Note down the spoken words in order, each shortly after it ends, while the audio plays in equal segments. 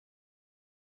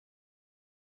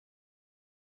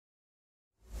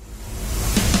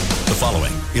The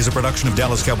following is a production of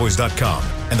DallasCowboys.com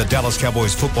and the Dallas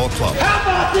Cowboys Football Club. How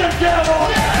about them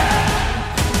Cowboys?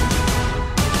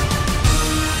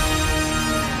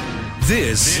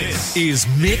 This is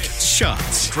Mick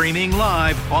Shots, streaming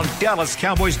live on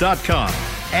DallasCowboys.com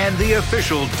and the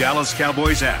official Dallas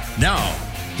Cowboys app. Now,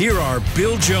 here are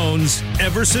Bill Jones,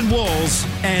 Everson Walls,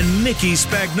 and Mickey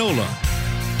Spagnola.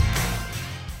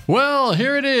 Well,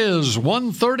 here it is,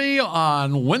 1:30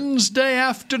 on Wednesday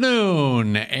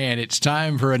afternoon, and it's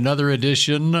time for another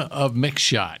edition of Mick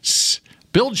Shots.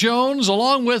 Bill Jones,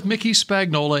 along with Mickey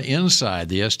Spagnola, inside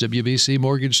the SWBC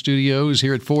Mortgage Studios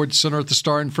here at Ford Center at the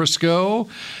Star in Frisco.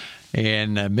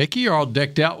 And Mickey, you're all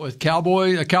decked out with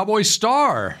a Cowboy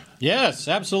star. Yes,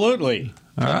 absolutely.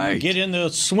 All right. Get in the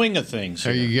swing of things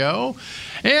here. There you go.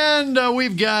 And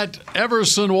we've got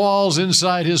Everson Walls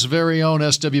inside his very own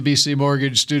SWBC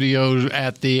Mortgage Studio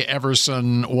at the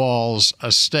Everson Walls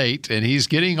estate. And he's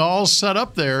getting all set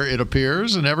up there, it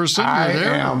appears. And Everson, you're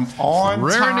there. I am on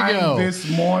time to go this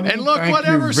morning. And look Thank what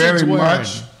you Everson's very wearing.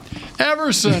 much.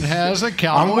 Everson has a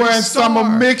Cowboy I'm wearing star. some of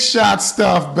Mick Shot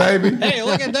stuff, baby. Hey,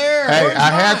 look at there. Hey, Where's I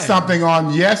had mine? something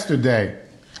on yesterday.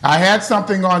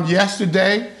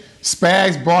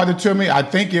 Spags brought it to me. I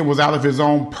think it was out of his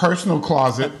own personal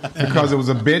closet because it was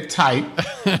a bit tight.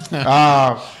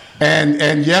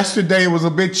 And yesterday it was a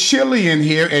bit chilly in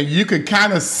here, and you could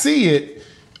kind of see it.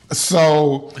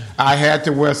 So I had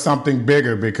to wear something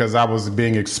bigger because I was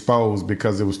being exposed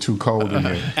because it was too cold in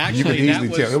here. Actually, you could easily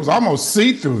tell. It was almost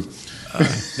see-through.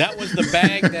 That was the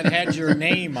bag that had your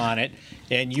name on it,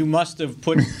 and you must have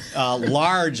put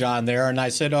large on there. And I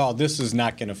said, oh, this is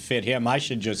not going to fit him. I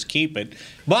should just keep it.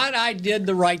 But I did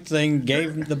the right thing,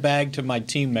 gave the bag to my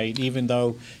teammate, even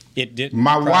though it didn't.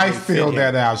 My probably wife fit filled him.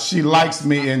 that out. She likes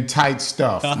me in tight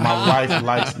stuff. My wife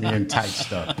likes me in tight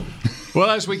stuff. Well,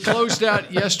 as we closed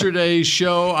out yesterday's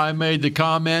show, I made the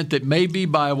comment that maybe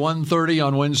by 1:30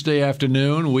 on Wednesday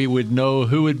afternoon, we would know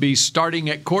who would be starting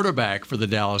at quarterback for the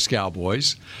Dallas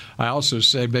Cowboys. I also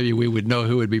said maybe we would know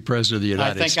who would be president of the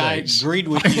United States. I agreed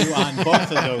with you on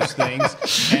both of those things,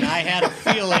 and I had a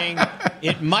feeling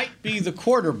it might be the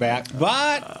quarterback,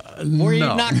 but we're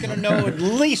not going to know at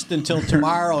least until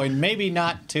tomorrow, and maybe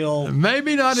not until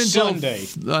Sunday.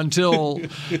 Until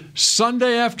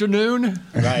Sunday afternoon,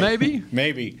 right.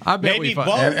 Maybe. I bet we both.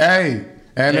 find.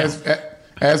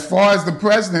 As far as the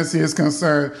presidency is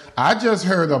concerned, I just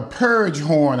heard a purge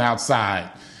horn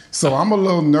outside. So I'm a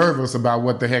little nervous about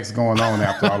what the heck's going on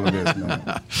after all of this. Man.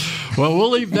 Well, we'll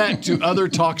leave that to other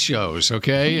talk shows,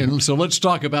 okay? And so let's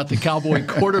talk about the Cowboy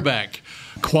quarterback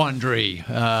quandary.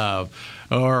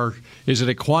 Or is it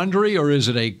a quandary or is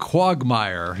it a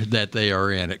quagmire that they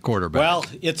are in at quarterback? Well,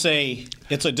 it's a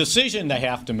decision they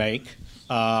have to make.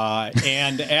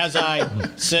 And as I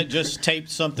said, just taped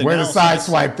something Way else. to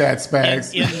sideswipe that,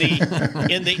 Spags.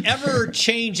 In the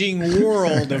ever-changing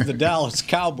world of the Dallas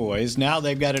Cowboys, now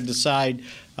they've got to decide,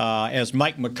 as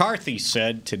Mike McCarthy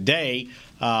said today,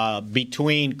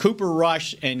 between Cooper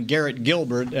Rush and Garrett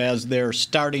Gilbert as their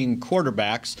starting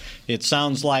quarterbacks. It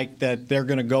sounds like that they're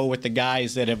going to go with the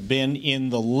guys that have been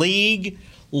in the league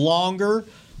longer,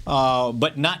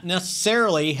 but not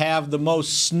necessarily have the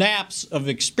most snaps of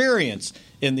experience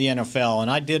in the NFL. And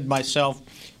I did myself,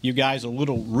 you guys, a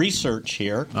little research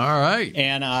here. All right.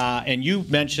 And you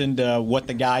mentioned what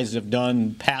the guys have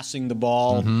done passing the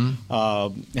ball,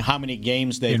 how many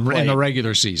games they've played. In the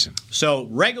regular season. So,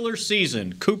 regular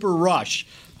season, Cooper Rush,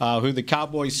 who the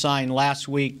Cowboys signed last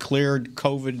week, cleared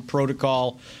COVID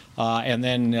protocol, and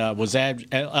then was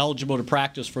eligible to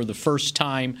practice for the first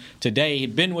time today.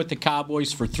 He'd been with the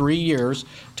Cowboys for 3 years,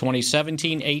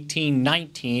 2017, 18,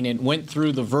 19, and went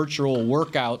through the virtual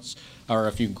workouts, or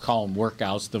if you can call them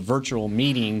workouts, the virtual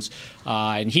meetings.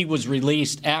 And he was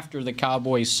released after the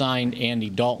Cowboys signed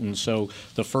Andy Dalton. So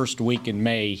the first week in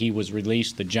May, he was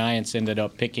released. The Giants ended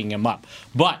up picking him up.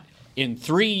 But in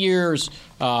 3 years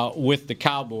with the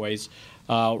Cowboys,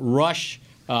 Rush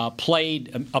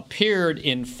appeared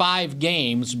in 5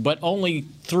 games, but only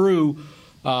threw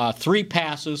 3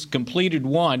 passes, completed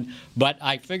 1. But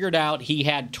I figured out he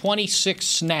had 26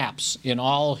 snaps in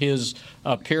all his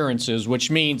appearances,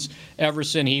 which means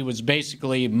Everson, he was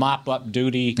basically mop-up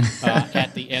duty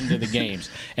at the end of the games.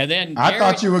 And then I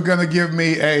thought you were going to give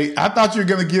me a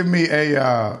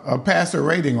passer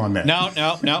rating on that. No,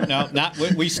 not.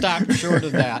 We stopped short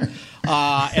of that.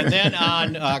 And then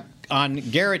on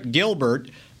Garrett Gilbert,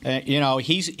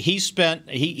 he's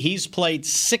played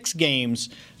 6 games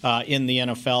in the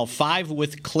NFL, 5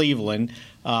 with Cleveland,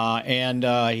 and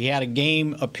he had a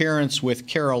game appearance with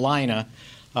Carolina.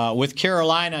 With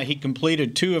Carolina, he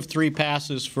completed 2 of 3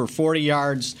 passes for 40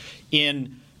 yards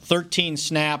in 13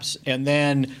 snaps, and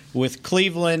then with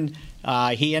Cleveland,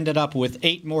 he ended up with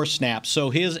 8 more snaps. So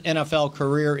his NFL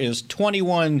career is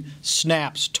 21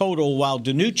 snaps total, while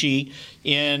DiNucci,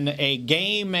 in a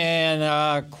game and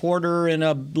a quarter and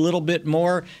a little bit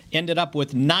more, ended up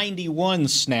with 91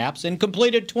 snaps and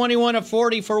completed 21 of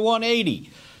 40 for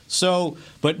 180. So,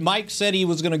 but Mike said he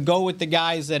was going to go with the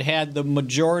guys that had the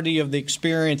majority of the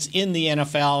experience in the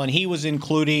NFL, and he was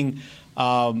including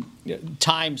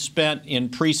time spent in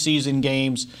preseason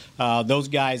games. Those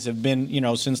guys have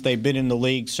been, since they've been in the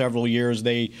league several years,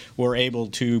 they were able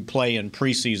to play in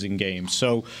preseason games.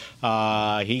 So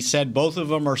he said both of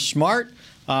them are smart,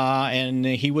 and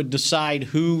he would decide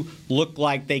who looked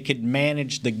like they could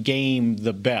manage the game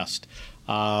the best.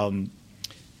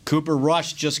 Cooper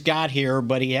Rush just got here,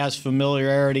 but he has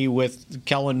familiarity with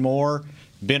Kellen Moore,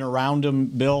 been around him,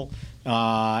 Bill.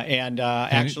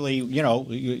 Actually, he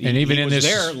was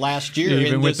there last year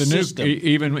even in with this the system.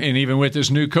 Even with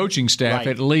this new coaching staff, Right.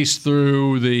 at least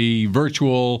through the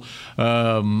virtual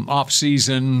off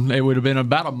season, it would have been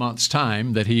about a month's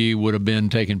time that he would have been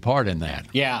taking part in that.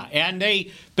 Yeah, and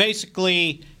they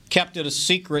basically kept it a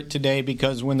secret today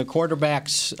because when the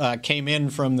quarterbacks came in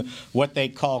from what they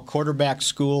call quarterback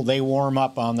school, they warm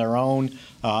up on their own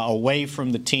away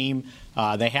from the team.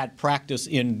 They had practice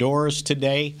indoors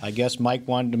today. I guess Mike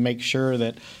wanted to make sure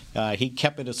that he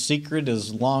kept it a secret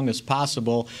as long as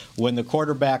possible. When the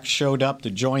quarterbacks showed up to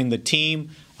join the team,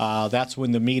 that's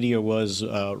when the media was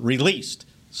released.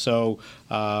 So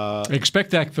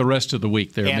expect that the rest of the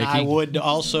week there, and Mickey. I would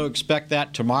also expect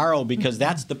that tomorrow because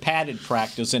that's the padded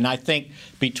practice. And I think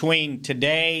between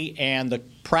today and the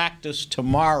practice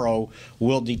tomorrow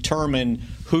will determine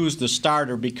who's the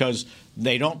starter because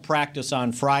they don't practice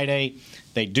on Friday.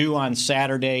 They do on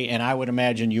Saturday, and I would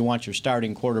imagine you want your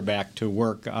starting quarterback to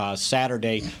work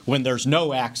Saturday when there's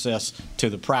no access to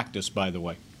the practice, by the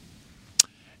way.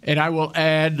 And I will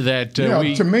add that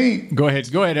to me, Go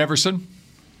ahead, Everson.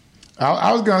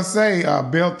 I was going to say,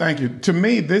 Bill, thank you. To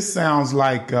me, this sounds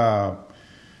like, I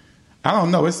don't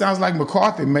know, it sounds like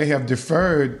McCarthy may have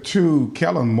deferred to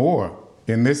Kellen Moore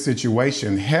in this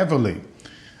situation heavily.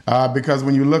 Because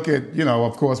when you look at,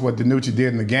 of course, what DiNucci did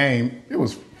in the game, it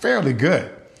was fairly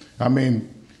good. I mean,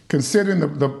 considering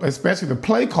especially the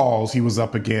play calls he was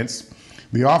up against,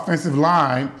 the offensive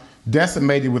line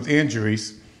decimated with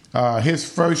injuries. His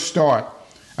first start,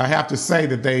 I have to say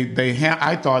that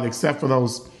I thought, except for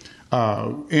those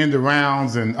end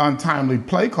arounds and untimely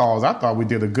play calls, I thought we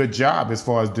did a good job as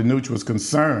far as DiNucci was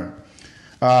concerned.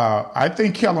 I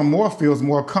think Kellen Moore feels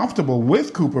more comfortable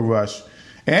with Cooper Rush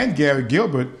and Gary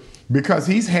Gilbert because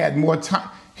he's had more time.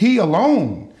 He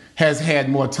alone has had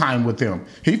more time with them.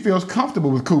 He feels comfortable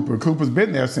with Cooper. Cooper's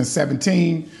been there since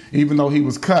 17, even though he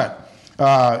was cut.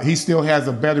 He still has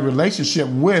a better relationship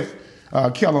with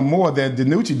Kellen Moore than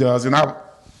DiNucci does. And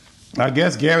I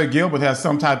guess Gary Gilbert has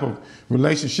some type of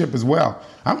relationship as well.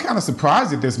 I'm kind of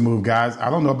surprised at this move, guys.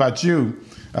 I don't know about you.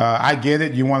 I get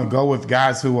it. You want to go with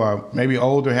guys who are maybe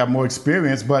older, have more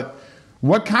experience, but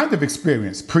what kind of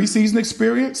experience? Preseason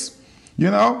experience? You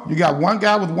got one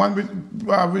guy with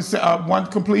one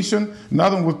completion,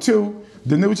 another one with 2.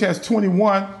 DiNucci has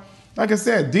 21. Like I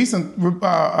said, decent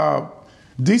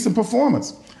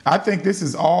performance. I think this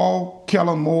is all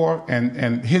Kellen Moore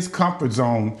and his comfort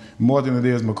zone more than it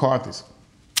is McCarthy's.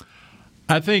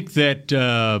 I think that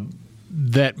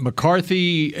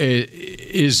McCarthy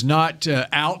is not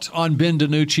out on Ben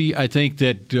DiNucci. I think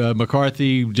that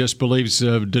McCarthy just believes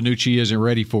DiNucci isn't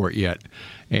ready for it yet.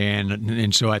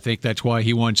 And so I think that's why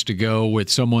he wants to go with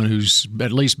someone who's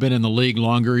at least been in the league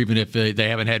longer, even if they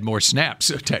haven't had more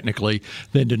snaps, technically,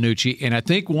 than DiNucci. And I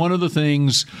think one of the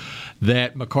things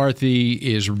that McCarthy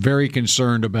is very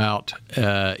concerned about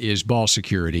is ball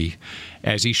security,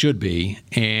 as he should be.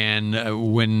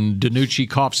 And when DiNucci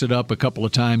coughs it up a couple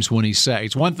of times when he's sacked,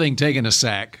 it's one thing taking a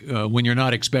sack when you're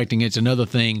not expecting it. It's another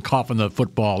thing coughing the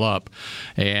football up.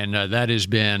 And that has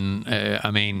been,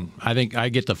 I think I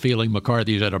get the feeling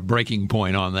McCarthy's at a breaking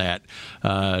point on that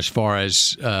as far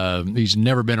as he's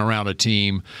never been around a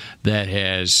team that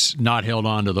has not held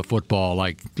on to the football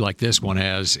like this one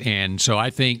has. And so I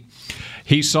think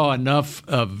he saw enough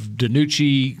of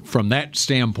DiNucci from that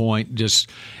standpoint. Just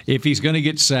if he's going to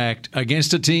get sacked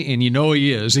against a team, and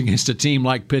he is against a team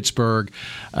like Pittsburgh,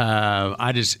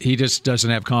 he just doesn't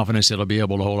have confidence that he'll be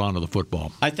able to hold on to the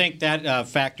football. I think that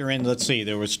factor in. Let's see,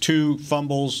 there was 2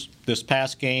 fumbles this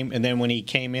past game, and then when he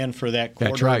came in for that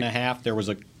quarter and a half, there was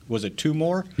a was it 2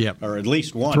 more? Yep. Or at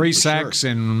least 1. 3 sacks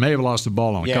and may have lost the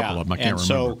ball on a couple of them. I can't remember.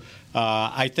 So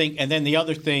I think, and then the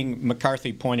other thing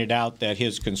McCarthy pointed out that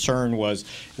his concern was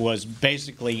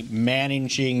basically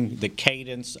managing the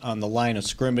cadence on the line of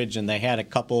scrimmage, and they had a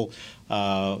couple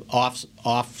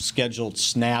off-scheduled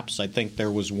snaps. I think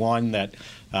there was one that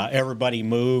everybody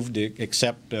moved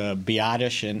except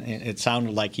Biadish, and it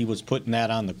sounded like he was putting that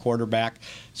on the quarterback.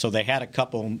 So they had a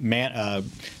couple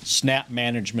snap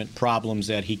management problems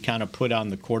that he kind of put on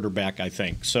the quarterback, I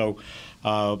think. So,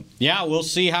 we'll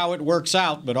see how it works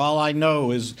out. But all I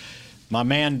know is my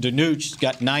man Danucci's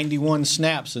got 91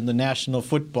 snaps in the National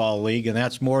Football League, and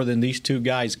that's more than these two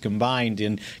guys combined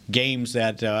in games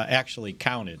that actually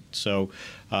counted. So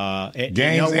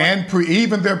games and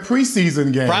even their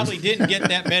preseason games. Probably didn't get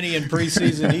that many in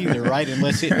preseason either, right?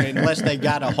 Unless they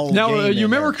got a whole now, game. Now, you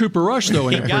remember Cooper Rush, though,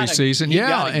 in the preseason?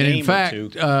 And in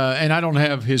fact, and I don't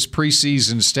have his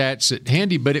preseason stats at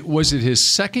handy, but was it his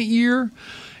second year?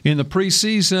 In the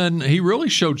preseason, he really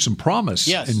showed some promise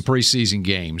in preseason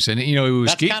games, and he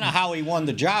was. That's kind of how he won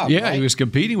the job. Yeah, right? He was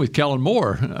competing with Kellen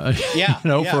Moore.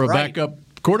 For a backup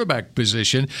quarterback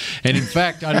position. And in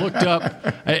fact, I looked up.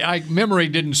 Memory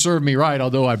didn't serve me right,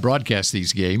 although I broadcast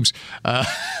these games.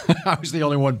 I was the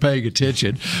only one paying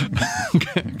attention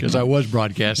because I was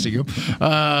broadcasting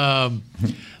them.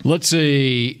 Let's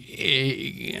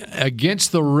see.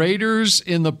 Against the Raiders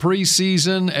in the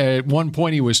preseason, at one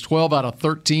point he was 12 out of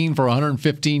 13 for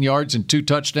 115 yards and 2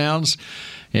 touchdowns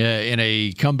in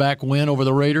a comeback win over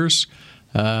the Raiders.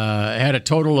 Had a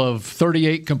total of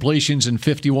 38 completions and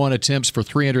 51 attempts for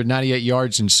 398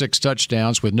 yards and 6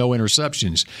 touchdowns with no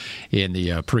interceptions in the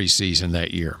preseason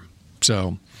that year.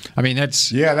 So, I mean, that's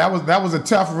that was a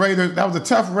tough Raiders. That was a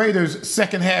tough Raiders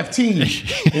second half team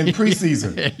in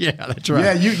preseason. Yeah, that's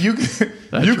right. Yeah,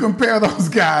 you compare those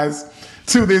guys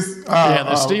to this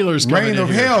the Steelers rain of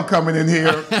hell coming in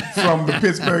here from the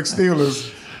Pittsburgh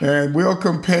Steelers, and we'll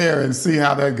compare and see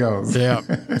how that goes. Yeah.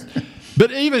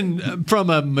 But even from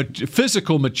a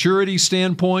physical maturity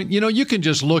standpoint, you can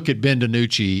just look at Ben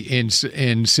DiNucci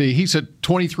and see he's a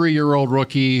 23-year-old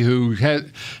rookie who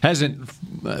hasn't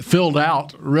filled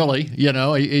out really,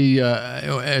 he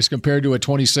as compared to a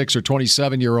 26 or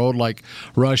 27-year-old like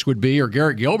Rush would be, or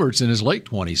Garrett Gilbert's in his late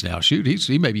 20s now. Shoot,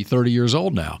 he may be 30 years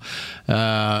old now.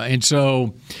 And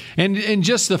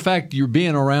just the fact you're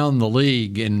being around the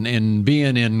league and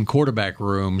being in quarterback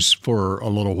rooms for a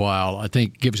little while, I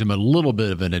think gives him a little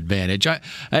bit of an advantage.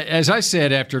 As I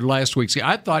said after last week's game,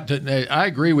 I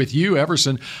agree with you,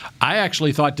 Everson. I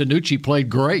actually thought DiNucci played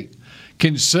great,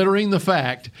 considering the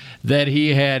fact that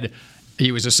he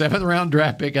was a 7th-round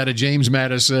draft pick out of James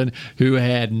Madison who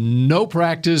had no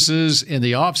practices in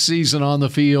the offseason on the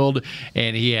field,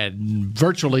 and he had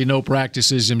virtually no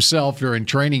practices himself during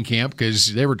training camp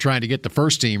because they were trying to get the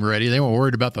first team ready. They weren't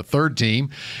worried about the third team,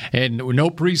 and no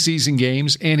preseason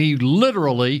games, and he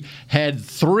literally had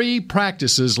 3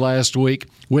 practices last week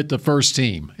with the first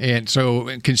team. And so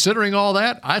considering all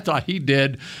that, I thought he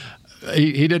did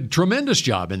a tremendous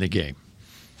job in the game.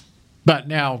 But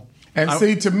now... And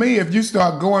see, to me, if you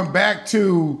start going back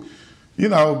to,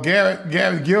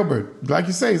 Garrett Gilbert, like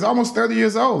you say, he's almost 30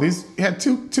 years old. He's had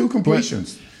two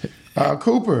completions.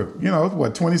 Cooper,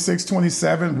 26,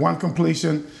 27, 1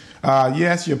 completion.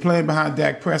 Yes, you're playing behind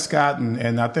Dak Prescott,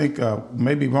 and I think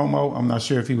maybe Romo. I'm not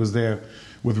sure if he was there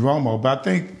with Romo, but I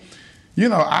think,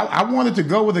 I wanted to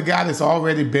go with a guy that's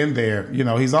already been there.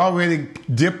 He's already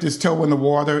dipped his toe in the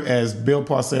water, as Bill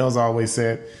Parcells always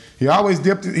said. He's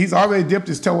already dipped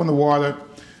his toe in the water.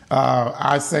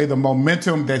 I say the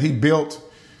momentum that he built,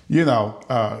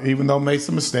 even though made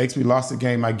some mistakes, we lost the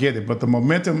game, I get it. But the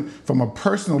momentum from a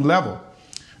personal level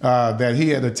that he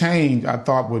had attained, I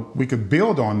thought we could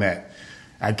build on that.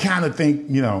 I kind of think,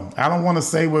 I don't want to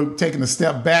say we're taking a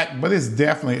step back, but it's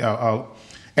definitely,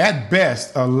 at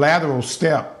best, a lateral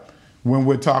step when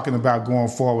we're talking about going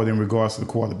forward in regards to the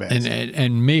quarterbacks.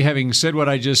 And me having said what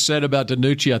I just said about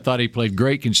DiNucci, I thought he played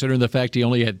great considering the fact he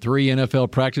only had 3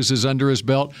 NFL practices under his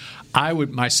belt. I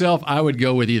would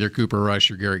go with either Cooper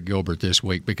Rush or Garrett Gilbert this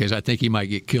week because I think he might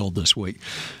get killed this week.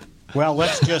 Well,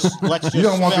 let's just you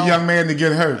don't want the young man to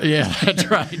get hurt. Yeah, that's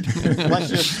right. Let's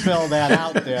just spell that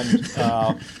out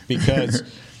then because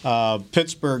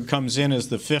Pittsburgh comes in as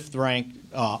the 5th-ranked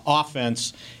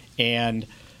offense and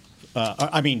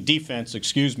defense,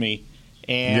 excuse me.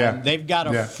 And they've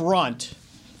got a front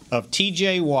of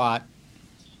T.J. Watt,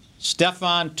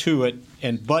 Stephon Tuitt,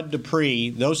 and Bud Dupree.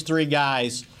 Those 3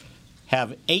 guys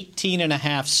have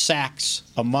 18.5 sacks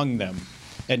among them.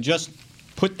 And just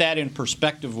put that in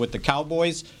perspective with the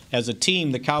Cowboys. As a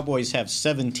team, the Cowboys have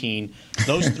 17.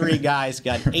 Those 3 guys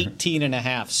got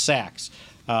 18.5 sacks.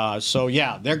 So,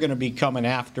 yeah, they're going to be coming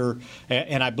after,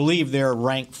 and I believe they're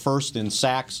ranked first in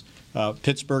sacks.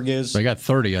 Pittsburgh is. They got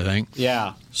 30, I think.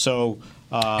 Yeah, so...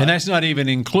 and that's not even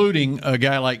including a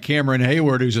guy like Cameron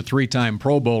Hayward, who's a 3-time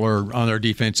Pro Bowler on their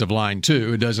defensive line,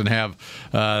 too. It doesn't have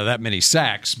that many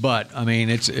sacks, but, I mean,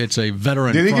 it's a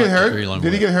veteran. Did he get hurt?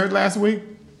 Did he get hurt last week?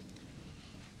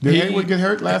 Did Hayward get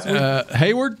hurt last week?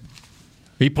 Hayward?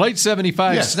 He played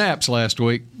 75 snaps last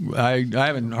week. I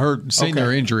haven't seen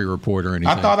their injury report or anything.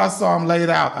 I thought I saw him laid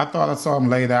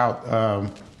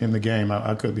out. In the game.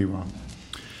 I could be wrong.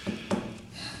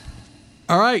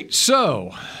 All right,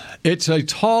 so it's a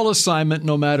tall assignment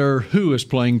no matter who is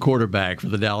playing quarterback for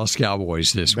the Dallas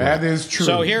Cowboys this week. That is true.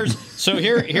 So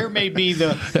here may be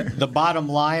the bottom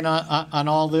line on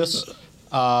all this.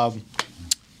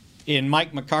 In Mike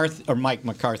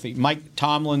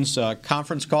Tomlin's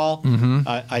conference call,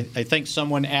 I think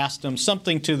someone asked him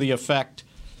something to the effect,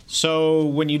 so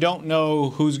when you don't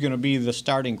know who's going to be the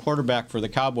starting quarterback for the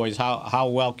Cowboys, how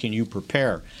well can you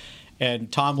prepare?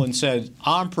 And Tomlin said,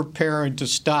 I'm preparing to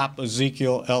stop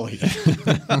Ezekiel Elliott.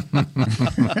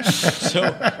 So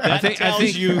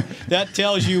that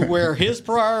tells you where his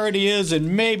priority is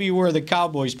and maybe where the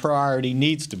Cowboys' priority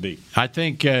needs to be. I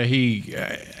think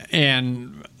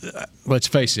let's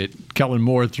face it, Kellen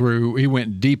Moore he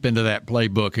went deep into that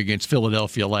playbook against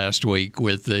Philadelphia last week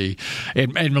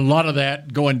and a lot of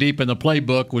that going deep in the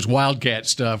playbook was Wildcat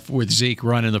stuff with Zeke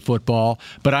running the football.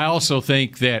 But I also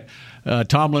think that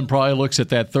Tomlin probably looks at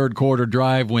that third quarter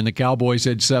drive when the Cowboys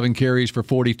had 7 carries for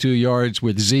 42 yards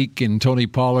with Zeke and Tony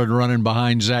Pollard running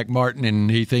behind Zach Martin, and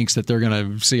he thinks that they're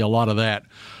going to see a lot of that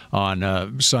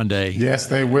on Sunday. Yes,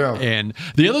 they will. And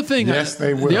the other thing,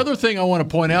 they will. The other thing I want to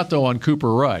point out though on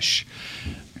Cooper Rush.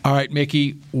 All right,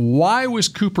 Mickey, why was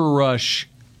Cooper Rush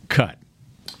cut?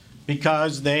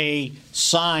 Because they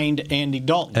signed Andy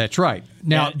Dalton. That's right.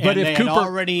 Now, but if they Cooper had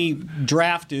already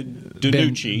drafted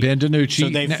DiNucci, Ben DiNucci, so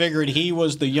they figured he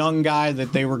was the young guy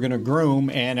that they were going to groom,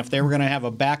 and if they were going to have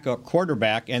a backup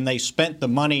quarterback, and they spent the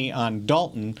money on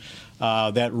Dalton,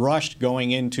 that rushed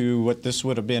going into what this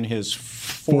would have been his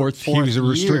fourth he was a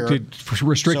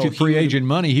restricted free agent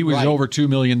money. He was over $2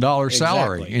 million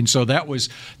salary, and so that was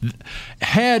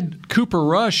had Cooper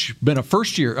Rush been a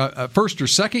first or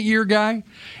second year guy,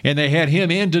 and they had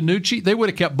him and DiNucci, they would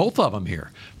have kept both of them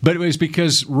here. But it was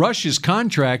because Rush's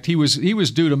contract, he was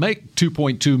due to make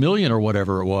 $2.2 million or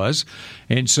whatever it was,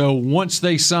 and so once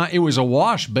they signed, it was a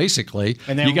wash basically.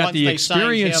 And then you got the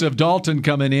experience of Dalton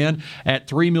coming in at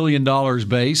 $3 million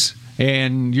base,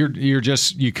 and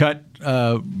you cut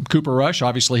Cooper Rush.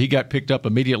 Obviously, he got picked up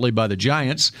immediately by the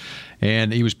Giants,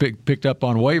 and he was picked up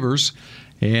on waivers.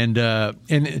 And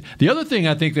the other thing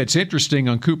I think that's interesting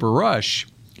on Cooper Rush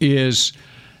is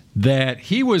that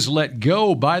he was let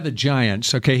go by the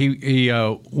Giants. Okay, he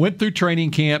went through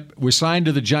training camp, was signed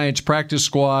to the Giants practice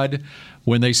squad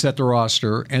when they set the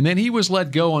roster, and then he was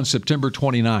let go on September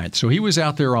 29th. So he was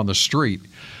out there on the street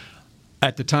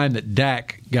at the time that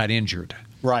Dak got injured.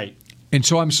 Right. And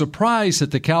so I'm surprised that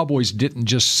the Cowboys didn't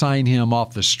just sign him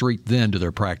off the street then to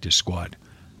their practice squad,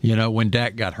 when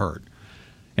Dak got hurt.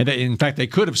 And in fact, they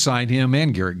could have signed him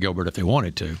and Garrett Gilbert if they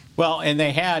wanted to. Well, and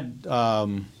they had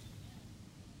I'm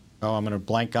going to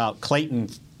blank out. Clayton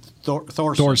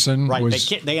Thorson.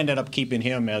 Right. They ended up keeping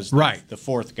him as the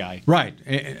fourth guy. Right.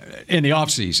 In the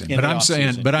offseason.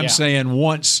 But I'm saying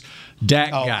once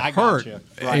Dak got hurt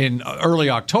in early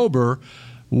October,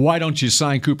 why don't you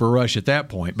sign Cooper Rush at that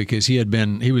point? Because he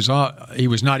was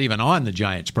not even on the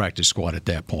Giants practice squad at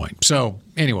that point. So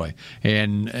anyway,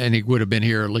 and he would have been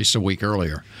here at least a week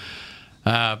earlier.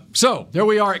 So there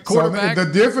we are at quarterback. So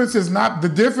the difference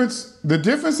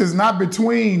is not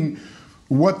between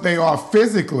what they are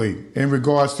physically in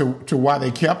regards to why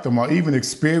they kept them, or even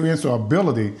experience or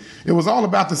ability. It was all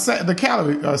about the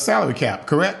salary cap.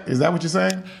 Correct? Is that what you're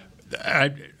saying?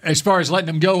 As far as letting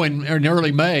them go in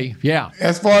early May, yeah.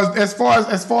 As far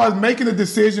as making a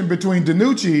decision between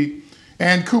DiNucci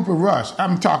and Cooper Rush,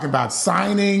 I'm talking about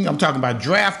signing. I'm talking about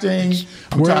drafting.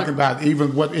 I'm talking about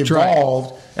even what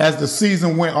evolved as the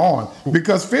season went on.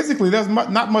 Because physically, there's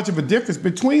not much of a difference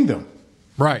between them.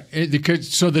 Right.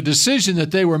 So the decision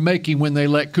that they were making when they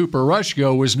let Cooper Rush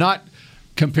go was not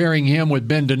comparing him with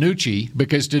Ben DiNucci,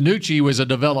 because DiNucci was a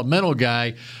developmental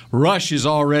guy. Rush is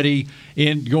already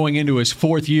going into his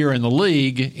fourth year in the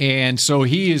league, and so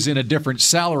he is in a different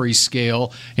salary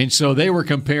scale. And so they were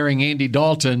comparing Andy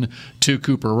Dalton to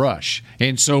Cooper Rush.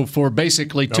 And so for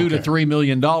basically $2 to $3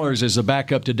 million as a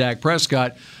backup to Dak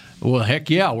Prescott, well, heck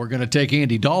yeah, we're going to take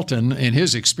Andy Dalton and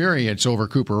his experience over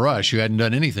Cooper Rush, who hadn't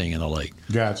done anything in the league.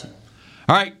 Gotcha.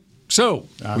 All right. So,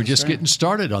 we're just getting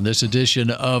started on this edition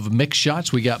of Mick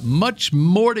Shots. We got much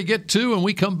more to get to, and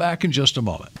we come back in just a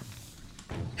moment.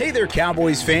 Hey there,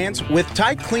 Cowboys fans. With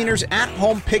Tide Cleaners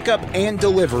at-home pickup and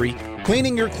delivery,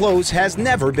 cleaning your clothes has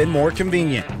never been more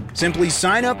convenient. Simply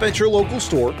sign up at your local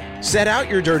store, set out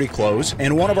your dirty clothes,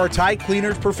 and one of our Tide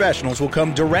Cleaners professionals will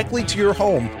come directly to your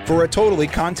home for a totally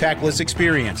contactless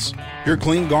experience. Your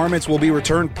clean garments will be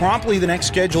returned promptly the next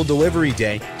scheduled delivery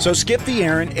day, so skip the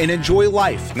errand and enjoy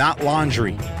life, not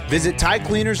laundry. Visit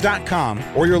TideCleaners.com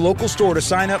or your local store to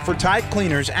sign up for Tide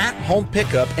Cleaners at-home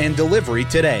pickup and delivery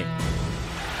today.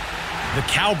 The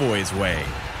Cowboys way,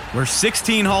 where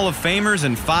 16 Hall of Famers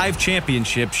and 5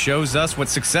 championships shows us what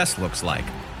success looks like.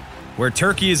 Where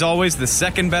turkey is always the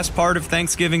second best part of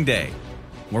Thanksgiving Day.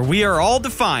 Where we are all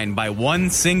defined by one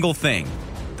single thing,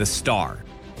 the star.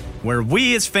 Where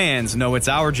we as fans know it's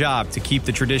our job to keep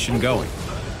the tradition going.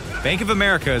 Bank of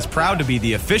America is proud to be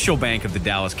the official bank of the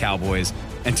Dallas Cowboys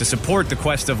and to support the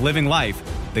quest of living life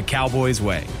the Cowboys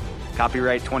way.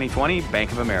 Copyright 2020,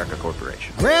 Bank of America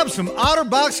Corporation. Grab some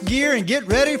OtterBox gear and get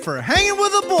ready for hanging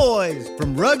with the boys.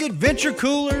 From rugged venture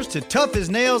coolers to tough as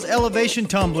nails elevation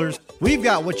tumblers, we've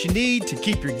got what you need to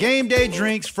keep your game day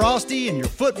drinks frosty and your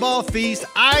football feast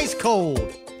ice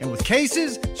cold. And with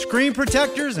cases, screen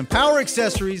protectors, and power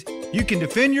accessories, you can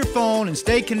defend your phone and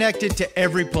stay connected to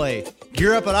every play.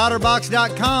 Gear up at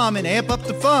OtterBox.com and amp up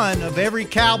the fun of every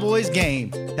Cowboys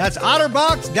game. That's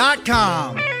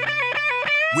OtterBox.com.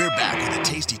 We're back with a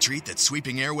tasty treat that's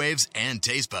sweeping airwaves and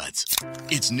taste buds.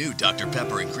 It's new Dr.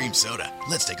 Pepper and Cream Soda.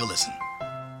 Let's take a listen.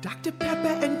 Dr. Pepper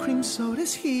and Cream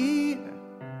Soda's here.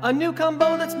 A new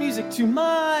combo that's music to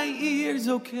my ears,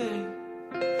 okay.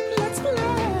 Let's play.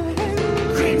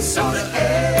 Cream Soda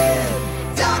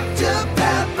and Dr.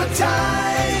 Pepper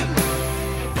time.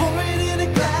 Pour it in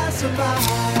a glass of ice.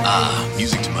 Ah,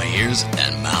 music to my ears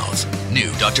and mouth. New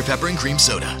Dr. Pepper and Cream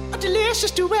Soda. A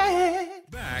delicious duet.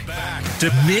 Back to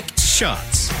Mick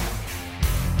Shots.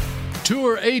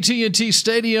 Tour AT&T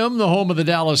Stadium, the home of the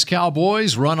Dallas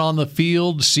Cowboys. Run on the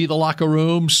field, see the locker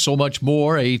room, so much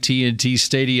more. AT&T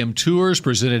Stadium tours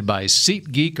presented by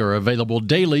SeatGeek are available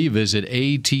daily. Visit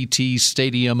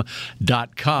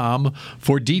attstadium.com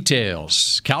for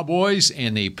details. Cowboys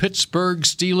and the Pittsburgh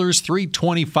Steelers,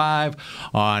 3:25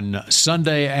 on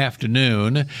Sunday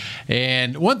afternoon.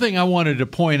 And one thing I wanted to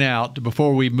point out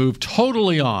before we move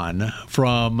totally on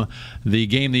from the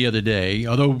game the other day,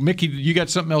 although, Mickey, you got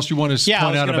something else you want to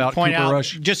point out about Cooper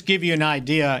Rush? Just give you an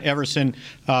idea, Everson,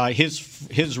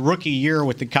 his rookie year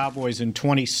with the Cowboys in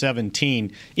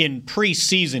 2017 in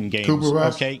preseason games. Cooper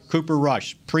Rush? Okay, Cooper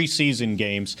Rush, preseason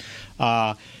games.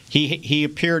 He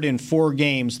appeared in 4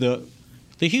 games. The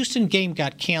Houston game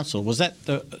got canceled. Was that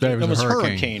that was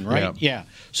Hurricane, right? Yeah.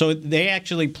 So they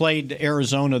actually played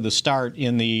Arizona the start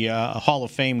in the Hall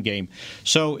of Fame game.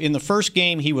 So in the first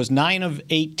game, he was 9 of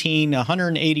 18,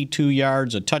 182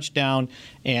 yards, a touchdown,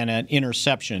 and an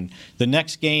interception. The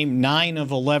next game, 9 of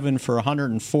 11 for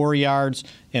 104 yards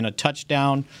and a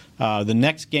touchdown. The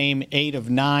next game, 8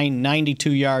 of 9,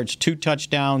 92 yards, 2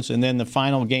 touchdowns. And then the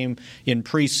final game in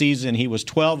preseason, he was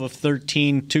 12 of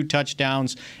 13, 2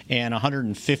 touchdowns, and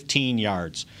 115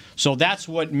 yards. So that's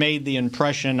what made the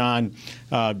impression on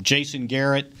Jason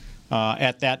Garrett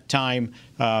at that time.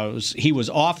 He was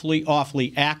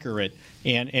awfully accurate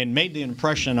and made the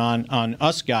impression on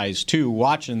us guys, too,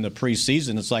 watching the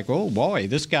preseason. It's like, oh, boy,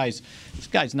 this guy's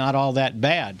not all that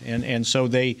bad. And so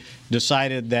they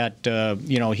decided that,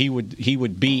 he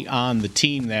would be on the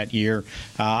team that year.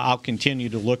 I'll continue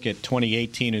to look at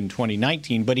 2018 and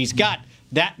 2019, but he's got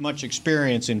that much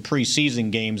experience in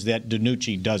preseason games that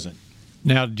DiNucci doesn't.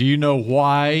 Now, do you know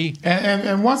why?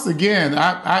 And once again,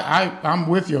 I'm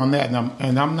with you on that,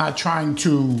 and I'm not trying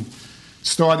to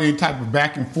start any type of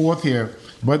back and forth here,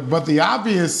 but the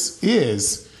obvious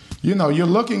is, you're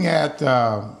looking at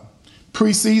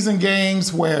preseason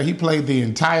games where he played the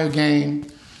entire game.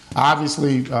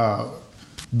 Obviously,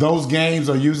 those games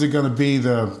are usually going to be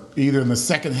either in the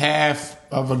second half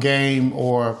of a game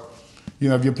or,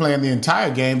 if you're playing the entire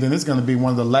game, then it's going to be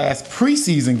one of the last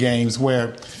preseason games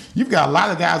where you've got a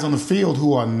lot of guys on the field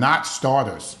who are not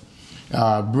starters.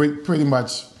 Pretty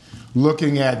much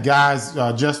looking at guys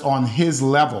just on his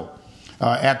level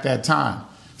at that time.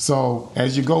 So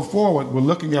as you go forward, we're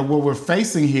looking at what we're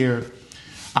facing here.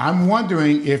 I'm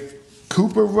wondering if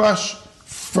Cooper Rush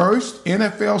first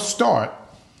NFL start,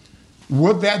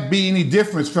 would that be any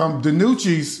difference from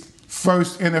DiNucci's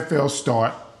first NFL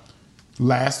start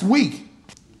last week?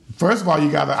 First of all, you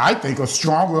got, I think, a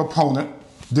stronger opponent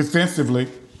defensively.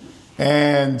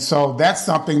 And so that's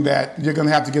something that you're going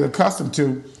to have to get accustomed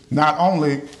to. Not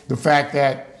only the fact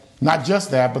that Not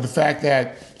just that, but the fact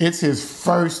that it's his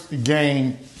first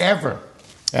game ever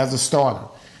as a starter.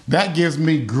 That gives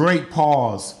me great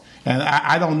pause. And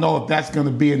I don't know if that's going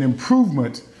to be an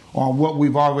improvement on what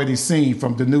we've already seen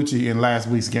from DiNucci in last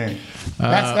week's game.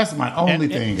 That's my only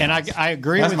thing. And I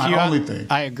agree with you. That's my only thing.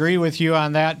 I agree with you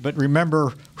on that. But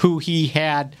remember who he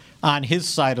had on his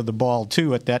side of the ball,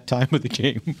 too, at that time of the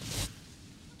game.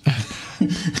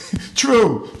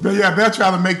 True. But yeah, they're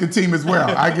trying to make the team as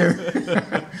well. I get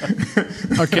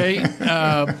it. Okay.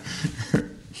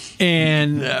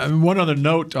 And one other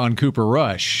note on Cooper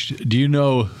Rush. Do you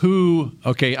know who?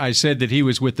 Okay, I said that he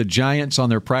was with the Giants on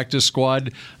their practice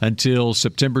squad until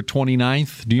September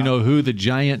 29th. Do you know who the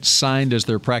Giants signed as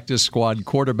their practice squad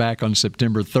quarterback on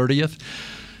September 30th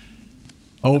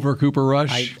over Cooper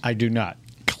Rush? I do not.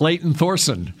 Clayton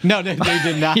Thorson. No, they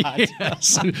did not.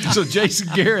 Yes. So Jason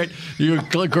Garrett,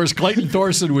 of course, Clayton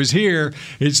Thorson was here.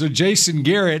 And so Jason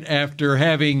Garrett, after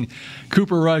having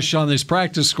Cooper Rush on this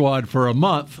practice squad for a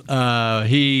month,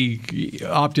 he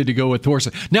opted to go with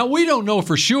Thorson. Now, we don't know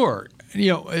for sure.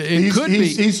 It could be.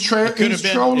 He's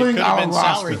trolling our roster.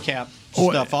 Salary cap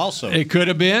stuff also. It could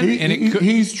have been.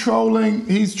 He's trolling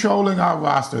our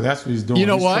roster. That's what he's doing. You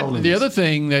know what? The other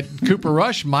thing that Cooper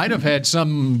Rush might have had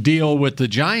some deal with the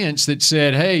Giants that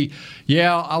said, hey,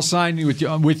 yeah, I'll sign you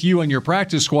with you on your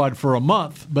practice squad for a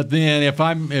month, but then if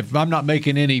I'm not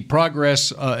making any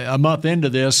progress a month into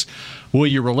this, will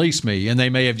you release me? And they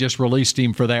may have just released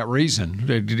him for that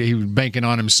reason. He was banking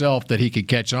on himself that he could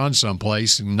catch on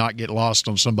someplace and not get lost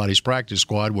on somebody's practice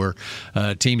squad where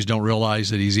teams don't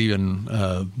realize that he's even,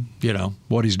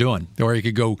 what he's doing. Or he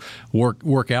could go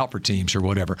work out for teams or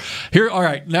whatever. All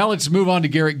right, now let's move on to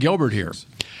Garrett Gilbert here.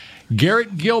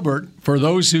 Garrett Gilbert, for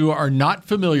those who are not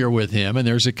familiar with him, and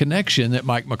there's a connection that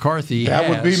Mike McCarthy has.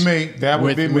 That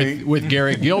would be me. With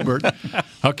Garrett Gilbert.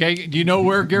 Okay, do you know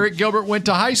where Garrett Gilbert went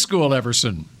to high school,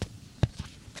 Everson?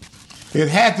 It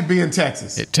had to be in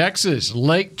Texas. Texas,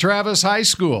 Lake Travis High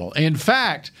School. In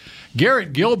fact,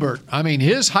 Garrett Gilbert,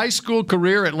 his high school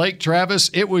career at Lake Travis,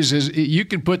 you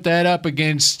can put that up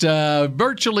against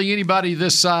virtually anybody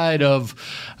this side of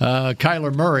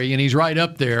Kyler Murray, and he's right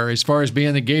up there as far as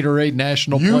being the Gatorade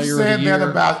National Player of the Year. You said that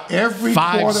about every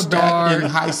quarterback in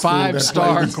high school.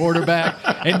 Five-star quarterback.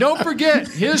 And don't forget,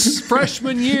 his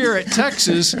freshman year at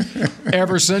Texas,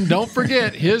 Everson, don't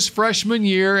forget, his freshman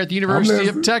year at the University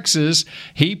of Texas,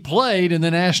 he played in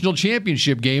the national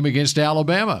championship game against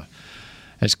Alabama.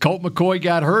 As Colt McCoy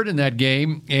got hurt in that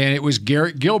game, and it was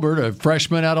Garrett Gilbert, a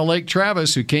freshman out of Lake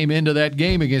Travis, who came into that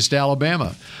game against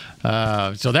Alabama.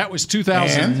 So that was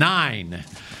 2009.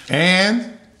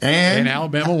 And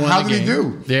Alabama won how the did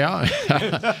game. he do? Yeah.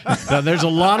 Now, there's a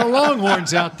lot of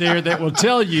Longhorns out there that will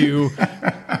tell you,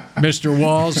 Mr.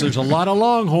 Walls, there's a lot of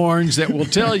Longhorns that will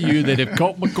tell you that if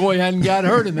Colt McCoy hadn't got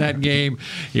hurt in that game,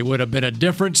 it would have been a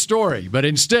different story. But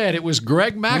instead, it was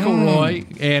Greg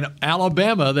McElroy and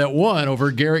Alabama that won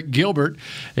over Garrett Gilbert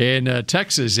in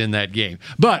Texas in that game.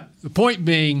 But the point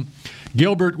being,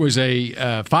 Gilbert was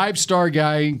a five-star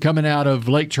guy coming out of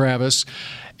Lake Travis.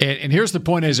 And here's the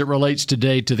point as it relates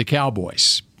today to the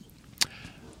Cowboys.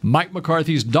 Mike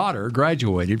McCarthy's daughter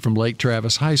graduated from Lake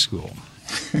Travis High School.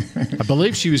 I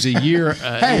believe she was a year. So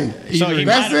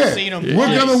that's it.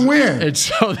 We're going to win. And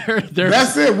so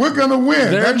that's it. We're going to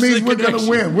win. That means we're going to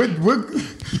win.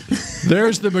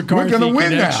 There's the McCarthy connection. We're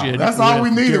going to win now. That's all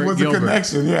we needed was a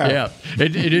connection. Yeah.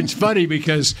 It's funny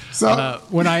because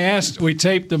when we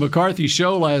taped the McCarthy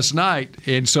show last night,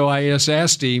 and so I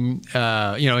asked him,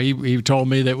 he told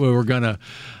me that we were going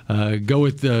to go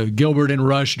with Gilbert and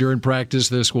Rush during practice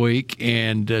this week.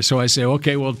 And so I said,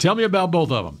 okay, well, tell me about both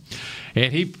of them.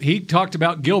 And he talked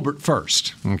about Gilbert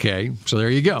first. Okay, so there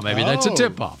you go. Maybe that's a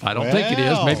tip-off. I don't think it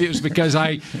is. Maybe it was because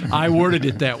I worded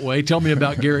it that way. Tell me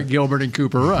about Garrett Gilbert and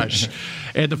Cooper Rush.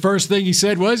 And the first thing he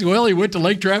said was, well, he went to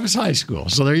Lake Travis High School.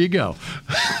 So there you go.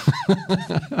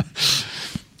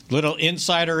 Little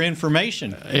insider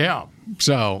information. Yeah.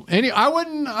 So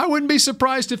I wouldn't be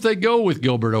surprised if they go with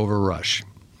Gilbert over Rush.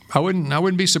 I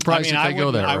wouldn't be surprised if they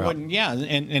go that route. I wouldn't. Yeah,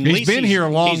 and he's been here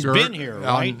longer. He's been here,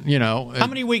 right? How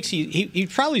many weeks? He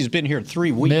probably has been here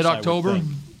 3 weeks. Mid-October.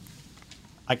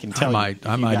 I can tell you.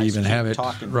 I might even have it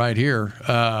right here.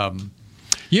 I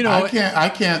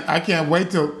can't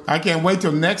wait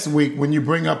till next week when you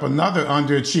bring up another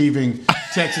underachieving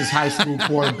Texas high school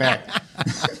quarterback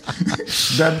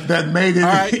that made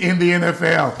it in the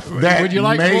NFL. Would you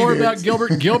like more about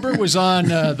Gilbert? Gilbert was on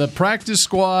the practice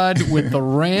squad with the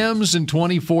Rams in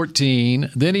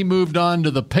 2014. Then he moved on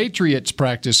to the Patriots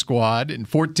practice squad in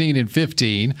 14 and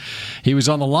 15. He was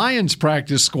on the Lions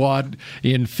practice squad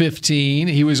in 15.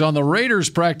 He was on the Raiders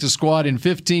practice squad in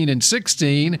 15 and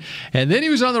 16. And then he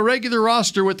was on the regular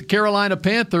roster with the Carolina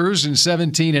Panthers in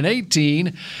 17 and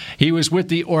 18. He was with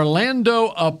the Orlando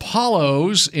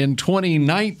Apollos in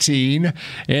 2019.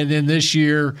 And then this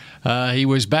year, he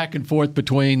was back and forth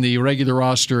between the regular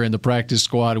roster and the practice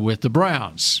squad with the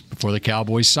Browns before the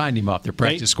Cowboys signed him off their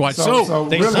practice squad. So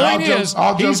the point is,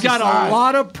 he's got a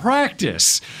lot of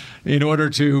practice in order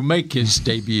to make his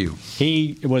debut.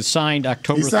 He was signed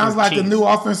October 13th. He sounds like a new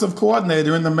offensive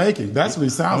coordinator in the making. That's what he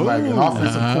sounds like, an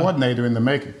offensive coordinator in the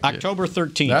making. October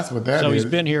 13th. That's what that is. So he's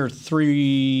been here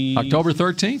October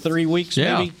 13th? 3 weeks,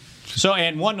 maybe? So,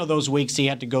 and one of those weeks he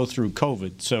had to go through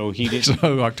COVID, so he didn't.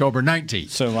 So October 19th.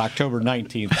 So October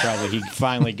 19th, probably he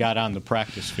finally got on the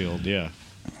practice field. Yeah.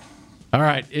 All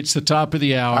right, it's the top of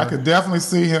the hour. I could definitely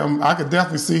see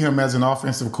him. As an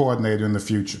offensive coordinator in the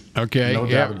future. Okay, no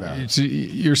doubt about it.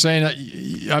 You're saying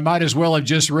that I might as well have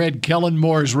just read Kellen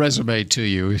Moore's resume to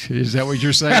you. Is that what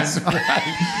you're saying? That's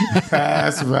right.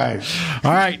 That's right.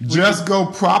 All right, just go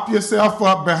prop yourself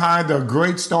up behind a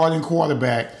great starting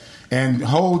quarterback and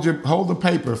hold the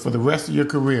paper for the rest of your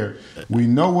career. We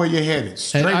know where you're headed,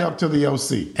 straight up to the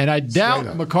OC. And I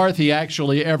doubt McCarthy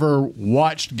actually ever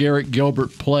watched Garrett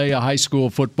Gilbert play a high school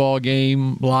football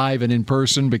game live and in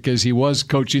person because he was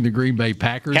coaching the Green Bay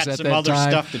Packers at that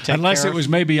time. Unless it was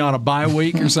maybe on a bye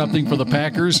week or something for the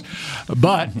Packers.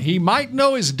 But he might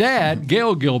know his dad,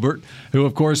 Gail Gilbert, who,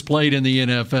 of course, played in the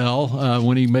NFL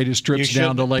when he made his trips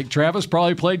down to Lake Travis,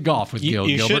 probably played golf with Gail Gilbert.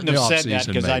 You shouldn't have said that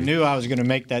because I knew I was going to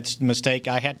make that mistake.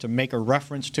 I had to make a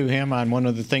reference to him on one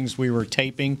of the things we were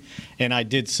taping, and I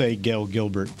did say Gail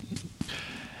Gilbert.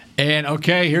 And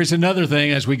okay, here's another thing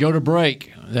as we go to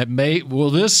break. Will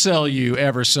this sell you,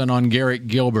 Everson, on Garrett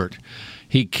Gilbert?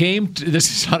 This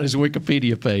is on his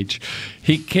Wikipedia page.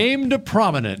 He came to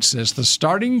prominence as the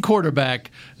starting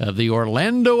quarterback of the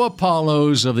Orlando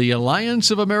Apollos of the Alliance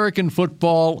of American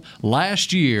Football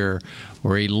last year,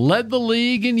 where he led the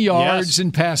league in yards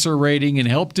and passer rating and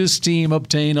helped his team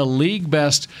obtain a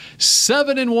league-best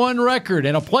 7-1 record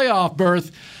and a playoff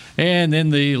berth. And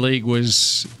then the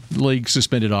league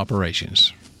suspended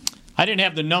operations. I didn't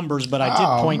have the numbers, but I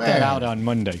did point that out on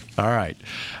Monday. All right.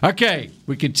 Okay,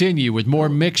 we continue with more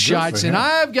Mick shots, and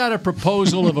I've got a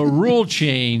proposal of a rule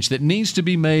change that needs to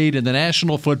be made in the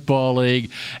National Football League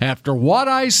after what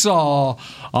I saw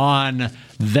on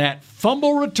that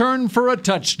fumble return for a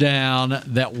touchdown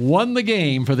that won the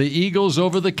game for the Eagles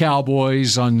over the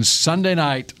Cowboys on Sunday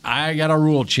night. I got a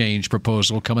rule change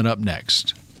proposal coming up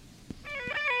next.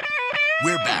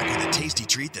 We're back with a tasty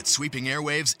treat that's sweeping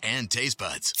airwaves and taste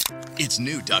buds. It's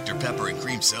new Dr. Pepper and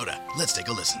Cream Soda. Let's take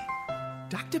a listen.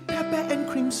 Dr. Pepper and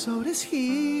Cream Soda's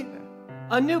here.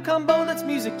 A new combo that's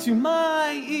music to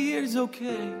my ears,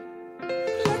 okay.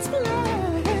 Let's play.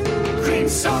 Cream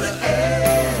Soda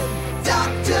and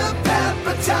Dr.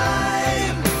 Pepper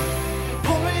time.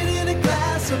 Pour it in a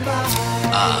glass of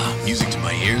ice. Music to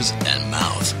my ears and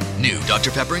mouth. New Dr.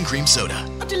 Pepper and Cream Soda.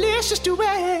 A delicious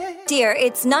duet. Dear,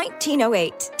 it's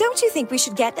 1908. Don't you think we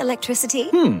should get electricity?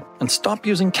 And stop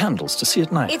using candles to see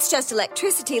at night. It's just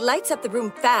electricity lights up the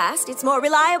room fast. It's more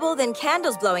reliable than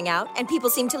candles blowing out, and people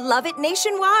seem to love it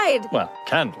nationwide. Well,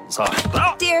 candles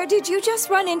are... Dear, did you just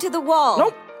run into the wall?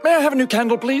 Nope. May I have a new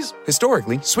candle, please?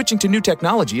 Historically, switching to new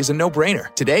technology is a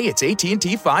no-brainer. Today, it's AT&T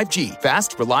 5G.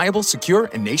 Fast, reliable, secure,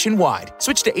 and nationwide.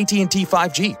 Switch to AT&T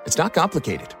 5G. It's not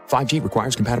complicated. 5G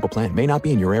requires compatible plan. May not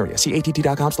be in your area. See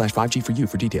att.com/5G for you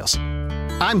for details.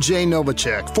 I'm Jay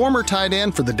Novacek, former tight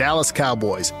end for the Dallas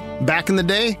Cowboys. Back in the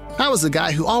day, I was the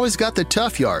guy who always got the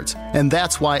tough yards, and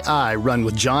that's why I run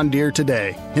with John Deere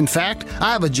today. In fact,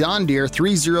 I have a John Deere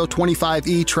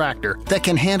 3025E tractor that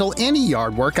can handle any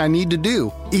yard work I need to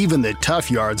do, even the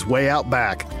tough yards way out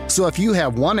back. So if you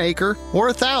have 1 acre or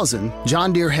 1,000,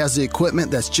 John Deere has the equipment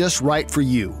that's just right for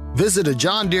you. Visit a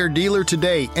John Deere dealer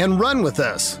today and run with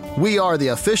us. We are the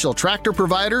official tractor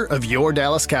provider of your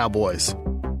Dallas Cowboys.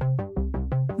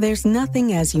 There's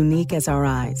nothing as unique as our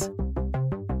eyes,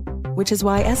 which is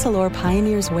why Essilor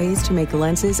pioneers ways to make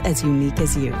lenses as unique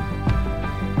as you.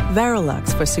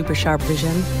 Verilux for super sharp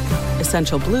vision,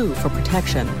 Essential Blue for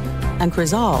protection, and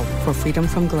Crizal for freedom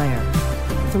from glare.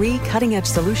 3 cutting-edge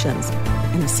solutions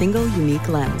in a single unique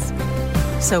lens.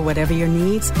 So whatever your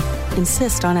needs,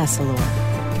 insist on Essilor.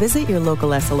 Visit your local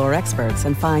Essilor experts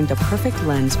and find the perfect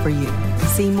lens for you.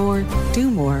 See more,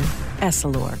 do more,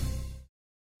 Essilor.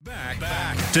 Back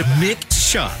to Mick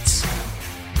Shots.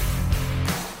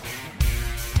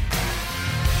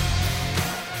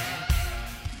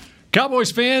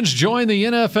 Cowboys fans, join the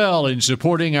NFL in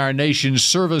supporting our nation's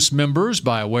service members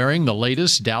by wearing the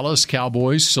latest Dallas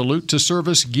Cowboys Salute to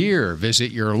Service gear.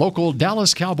 Visit your local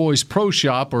Dallas Cowboys Pro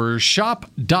Shop or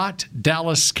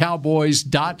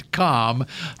shop.dallascowboys.com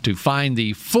to find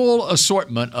the full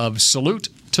assortment of Salute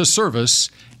to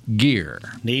Service gear.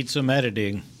 Need some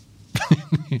editing.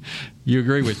 You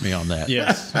agree with me on that?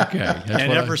 Yes. Okay.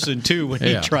 And Everson, too, when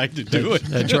he tried to do it.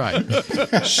 That's right.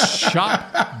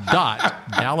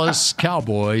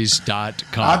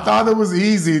 Shop.dallascowboys.com. I thought it was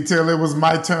easy till it was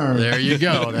my turn. There you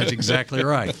go. That's exactly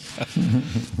right.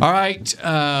 All right.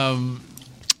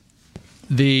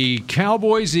 The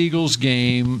Cowboys-Eagles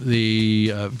game,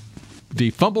 the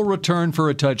fumble return for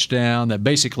a touchdown that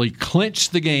basically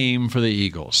clinched the game for the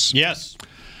Eagles. Yes.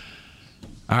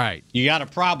 All right. You got a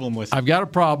problem with it. I've got a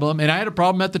problem, and I had a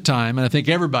problem at the time, and I think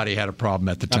everybody had a problem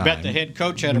at the time. I bet the head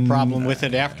coach had a problem with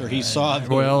it after he saw the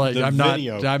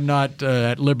video. I'm not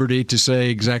at liberty to say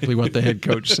exactly what the head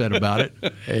coach said about it,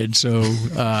 and so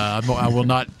I will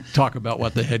not talk about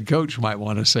what the head coach might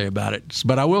want to say about it,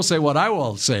 but I will say what I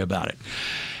will say about it.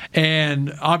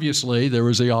 And obviously, there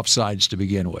was the offsides to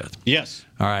begin with. Yes.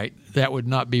 All right. That would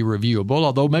not be reviewable,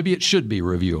 although maybe it should be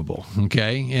reviewable,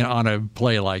 okay, on a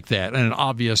play like that, and an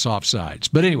obvious offsides.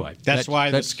 But anyway. That's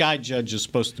why the sky judge is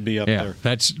supposed to be up there.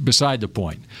 That's beside the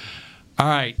point. All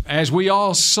right. As we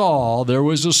all saw, there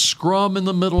was a scrum in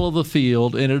the middle of the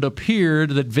field, and it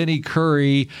appeared that Vinnie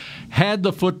Curry had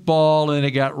the football and it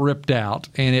got ripped out.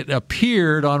 And it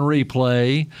appeared on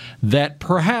replay that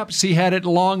perhaps he had it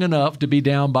long enough to be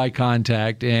down by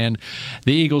contact, and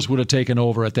the Eagles would have taken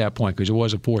over at that point because it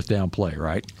was a fourth down play,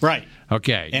 right? Right.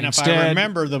 Okay. And if I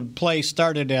remember, the play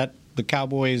started at the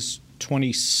Cowboys'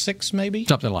 26, maybe?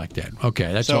 Something like that.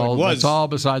 Okay. That's all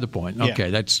beside the point. Okay.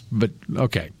 Yeah.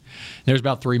 Okay. There's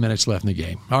about 3 minutes left in the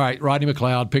game. All right, Rodney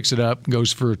McLeod picks it up,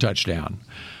 goes for a touchdown.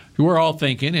 We're all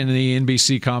thinking, and the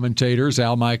NBC commentators,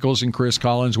 Al Michaels and Chris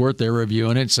Collinsworth, they're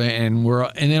reviewing it, and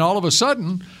then all of a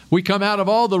sudden, we come out of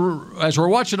as we're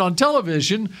watching on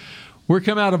television, we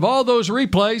come out of all those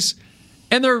replays,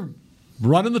 and they're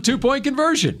running the 2-point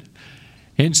conversion.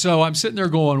 And so I'm sitting there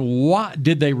going, what?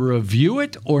 Did they review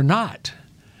it or not?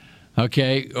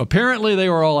 Okay, apparently they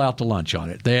were all out to lunch on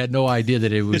it. They had no idea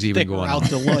that it was even going on.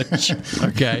 They were out to lunch.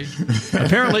 Okay.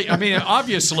 Apparently,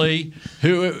 obviously,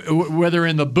 whether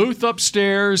in the booth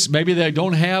upstairs, maybe they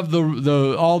don't have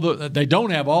all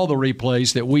the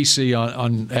replays that we see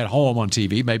at home on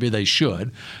TV. Maybe they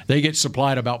should. They get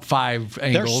supplied about 5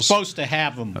 angles. They're supposed to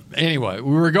have them. Anyway,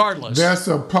 regardless. They're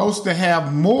supposed to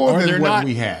have more than what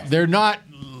we have. They're not.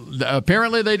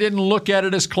 Apparently, they didn't look at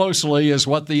it as closely as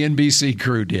what the NBC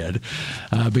crew did,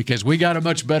 because we got a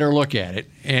much better look at it,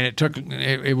 and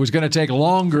it was going to take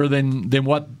longer than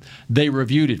what they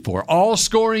reviewed it for. All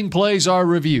scoring plays are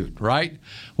reviewed, right?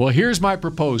 Well, here's my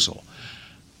proposal.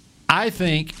 I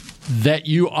think that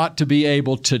you ought to be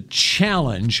able to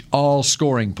challenge all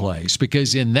scoring plays,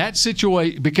 because in that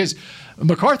situation, because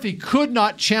McCarthy could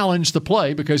not challenge the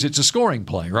play because it's a scoring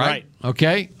play, right?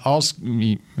 Okay?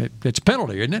 It's a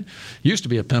penalty, isn't it? Used to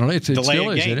be a penalty. It still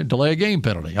is, isn't it? Delay a game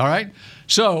penalty. All right?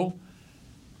 So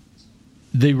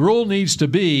the rule needs to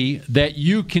be that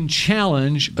you can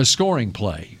challenge a scoring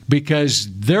play, because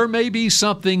there may be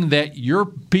something that your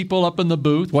people up in the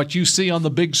booth, what you see on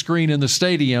the big screen in the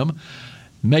stadium,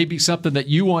 maybe something that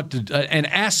you want to, an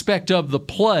aspect of the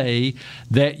play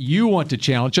that you want to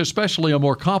challenge, especially a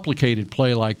more complicated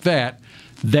play like that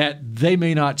they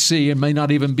may not see and may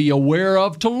not even be aware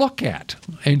of to look at.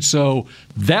 And so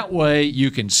that way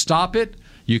you can stop it,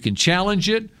 you can challenge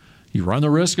it, you run the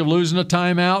risk of losing a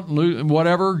timeout,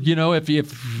 whatever,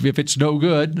 if it's no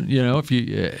good,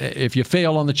 if you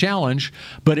fail on the challenge,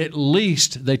 but at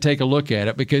least they take a look at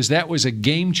it, because that was a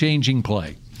game-changing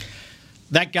play.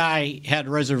 That guy had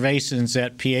reservations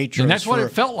at Pietro's, and that's what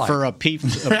it felt like, for a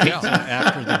pizza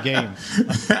after the game.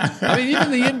 I mean,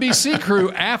 even the NBC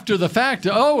crew after the fact,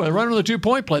 they're running the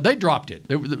 2-point play. They dropped it.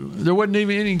 There wasn't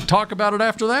even any talk about it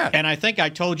after that. And I think I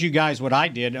told you guys what I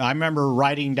did. I remember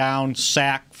writing down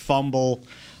sack, fumble,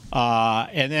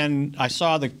 and then I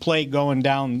saw the play going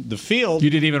down the field. You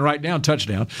didn't even write down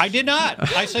touchdown. I did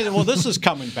not. I said, well, this is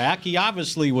coming back. He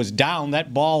obviously was down.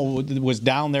 That ball was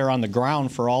down there on the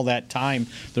ground for all that time.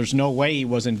 There's no way he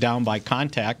wasn't down by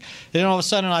contact. Then all of a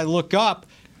sudden I look up,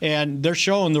 and they're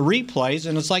showing the replays,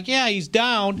 and it's like, yeah, he's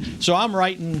down. So I'm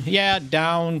writing,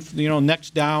 down,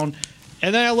 next down.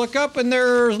 And then I look up, and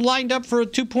they're lined up for a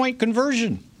 2-point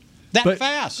conversion.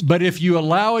 fast. But if you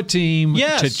allow a team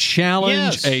to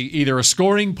challenge either a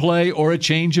scoring play or a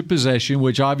change of possession,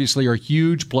 which obviously are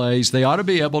huge plays, they ought to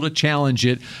be able to challenge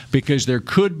it because there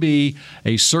could be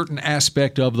a certain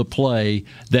aspect of the play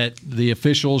that the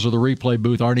officials or the replay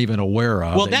booth aren't even aware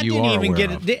of. Well, that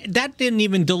didn't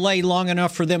even delay long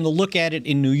enough for them to look at it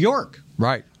in New York.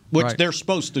 Right. Which they're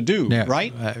supposed to do,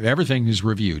 right? Everything is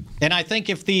reviewed. And I think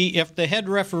if the head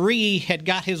referee had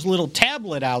got his little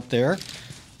tablet out there,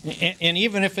 and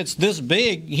even if it's this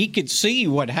big, he could see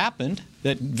what happened.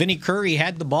 That Vinny Curry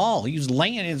had the ball. He was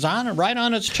laying his arm right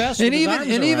on his chest. And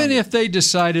even if they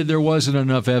decided there wasn't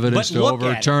enough evidence to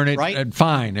overturn it, right?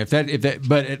 Fine.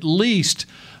 But at least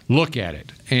look at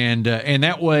it. And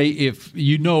that way, if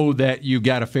you know that you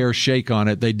got a fair shake on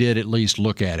it, they did at least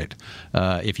look at it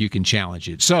if you can challenge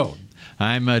it. So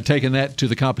I'm taking that to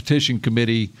the competition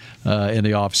committee in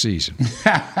the off season.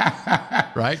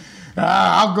 Right?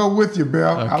 I'll go with you, Bill.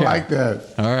 Okay. I like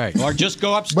that. All right. Or just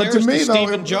go upstairs but to me, to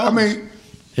Stephen Jones. I mean,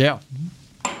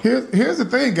 here's the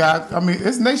thing, guys. I mean,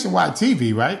 it's nationwide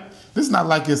TV, right? This is not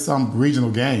like it's some regional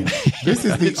game. This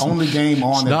is the only game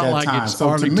on at that time. It's not like it's so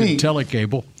Arlington to me,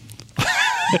 Telecable.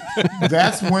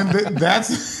 That's when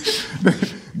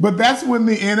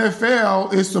the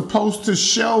NFL is supposed to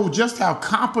show just how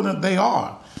competent they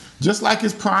are. Just like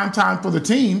it's prime time for the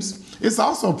teams, it's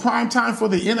also prime time for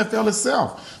the NFL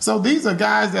itself. So these are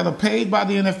guys that are paid by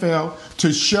the NFL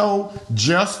to show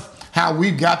just how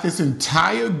we've got this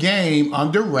entire game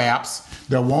under wraps.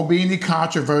 There won't be any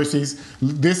controversies.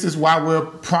 This is why we're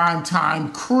prime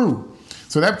time crew.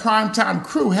 So that prime time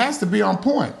crew has to be on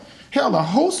point. Hell, a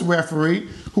host referee,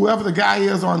 whoever the guy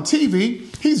is on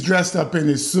TV, he's dressed up in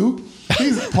his suit.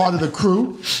 He's part of the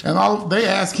crew. And they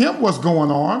ask him what's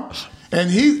going on.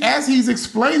 And as he's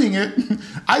explaining it,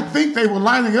 I think they were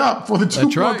lining up for the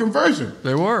two-point conversion.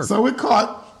 They were. So it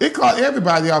caught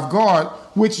everybody off guard,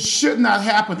 which should not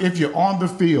happen if you're on the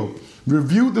field.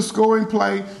 Review the scoring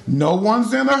play. No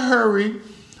one's in a hurry.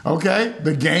 Okay?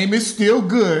 The game is still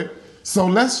good. So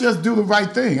let's just do the right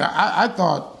thing. I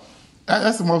thought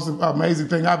that's the most amazing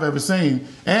thing I've ever seen,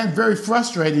 and very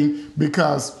frustrating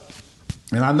because,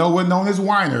 and I know we're known as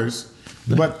whiners,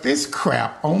 but this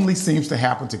crap only seems to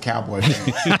happen to Cowboy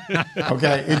fans.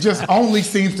 Okay? It just only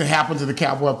seems to happen to the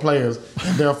Cowboy players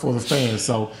and therefore the fans.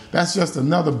 So that's just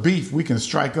another beef we can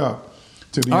strike up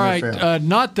to the NFL. All right.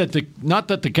 Not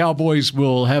that the Cowboys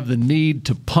will have the need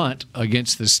to punt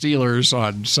against the Steelers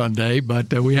on Sunday,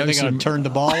 but we have going to turn the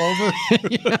ball over?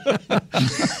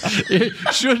 Hey,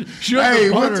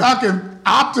 we're talking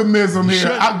optimism here.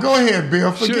 Go ahead,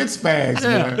 Bill. Forget Spags,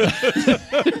 man.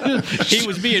 He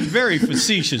was being very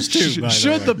facetious, too,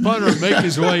 Should the punter make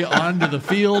his way onto the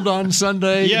field on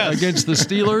Sunday against the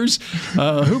Steelers?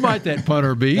 Who might that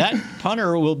punter be? That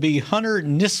punter will be Hunter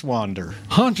Niswander.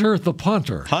 Hunter the punter.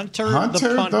 Hunter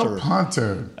the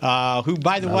punter. Who,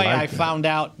 by the way, I found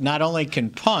out not only can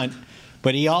punt,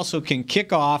 but he also can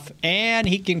kick off and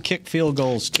he can kick field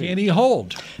goals, too. Can he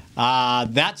hold?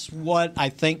 That's what I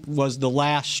think was the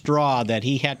last straw, that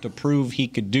he had to prove he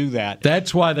could do that.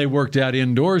 That's why they worked out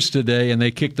indoors today and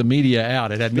they kicked the media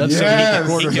out. It had nothing to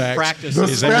do with the quarterbacks. The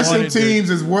special teams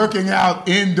is working out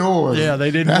indoors. Yeah,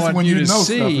 they didn't want you to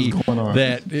see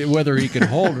that whether he could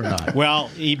hold or not. Well,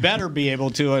 he better be able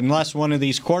to, unless one of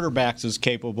these quarterbacks is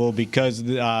capable, because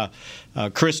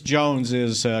Chris Jones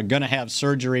is going to have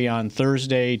surgery on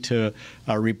Thursday to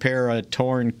repair a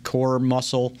torn core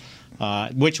muscle.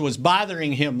 Which was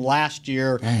bothering him last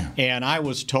year. Damn. And I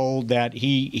was told that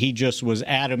he just was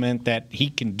adamant that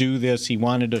he can do this. He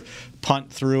wanted to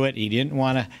punt through it. He didn't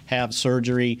want to have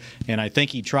surgery, and I think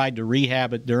he tried to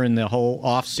rehab it during the whole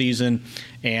off season,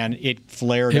 and it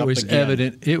flared up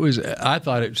again. It was evident. I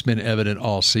thought it's been evident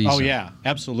all season. Oh yeah,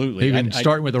 absolutely. Even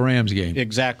starting with the Rams game.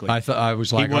 Exactly. I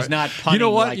was like, he was not punting.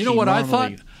 You know what I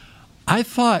thought? I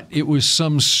thought it was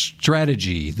some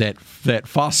strategy that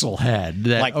Fossil had.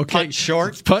 Punt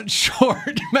short? Punt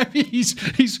short. Maybe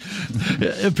he's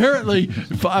apparently,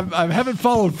 I haven't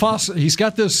followed Fossil. He's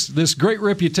got this great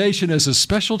reputation as a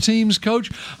special teams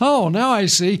coach. Oh, now I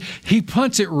see. He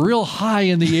punts it real high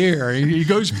in the air. He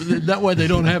goes, that way they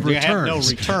don't have returns. You have no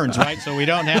returns, right? So we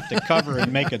don't have to cover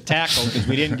and make a tackle because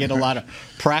we didn't get a lot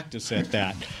of practice at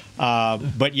that.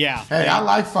 But yeah. Hey, I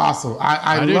like Fossil.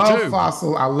 I love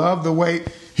Fossil. I love the way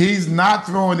he's not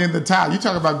throwing in the towel. You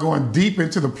talk about going deep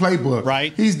into the playbook.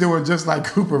 Right. He's doing just like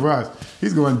Cooper Rush.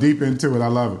 He's going deep into it. I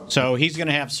love it. So he's going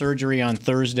to have surgery on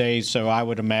Thursday, so I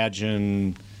would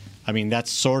imagine,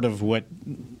 that's sort of what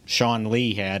Sean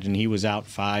Lee had, and he was out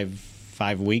five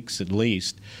weeks at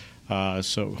least.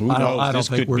 So who knows? This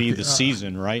could be the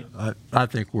season, right? I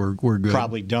think we're good.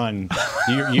 Probably done.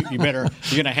 You're going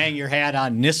to hang your hat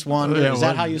on Niswander. Is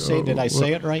that how you say it? Did I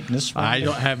say it right? Niswander?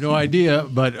 I have no idea,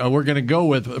 but we're going to go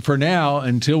with, for now,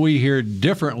 until we hear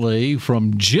differently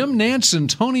from Jim Nantz and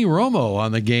Tony Romo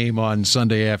on the game on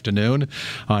Sunday afternoon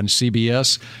on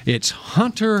CBS. It's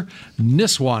Hunter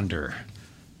Niswander,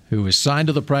 who was signed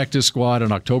to the practice squad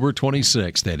on October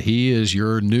 26th, that he is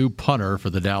your new punter for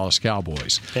the Dallas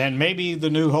Cowboys. And maybe the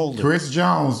new holder. Chris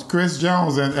Jones,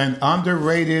 an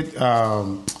underrated,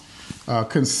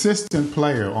 consistent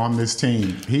player on this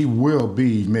team. He will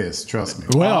be missed, trust me.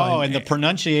 Well, and the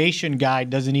pronunciation guy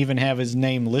doesn't even have his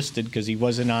name listed because he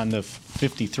wasn't on the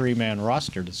 53-man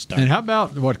roster to start. And how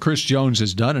about what Chris Jones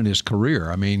has done in his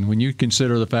career? I mean, when you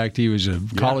consider the fact he was a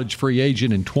college free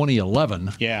agent in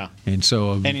 2011. Yeah. And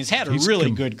he's had a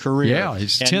really good career. Yeah,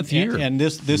 his 10th year. And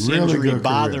this really injury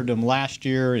bothered him last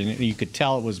year, and you could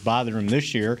tell it was bothering him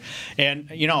this year. And,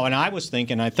 and I was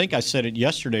thinking, I think I said it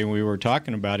yesterday when we were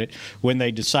talking about it, when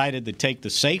they decided to take the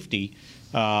safety,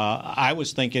 I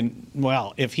was thinking,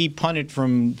 well, if he punted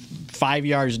from 5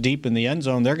 yards deep in the end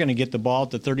zone, they're going to get the ball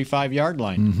at the 35-yard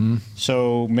line. Mm-hmm.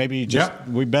 So maybe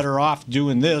we're better off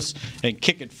doing this and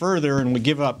kick it further, and we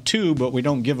give up 2, but we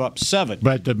don't give up 7.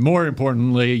 But more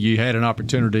importantly, you had an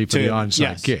opportunity for the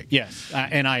onside kick. Yes,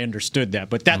 and I understood that.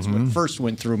 But that's what first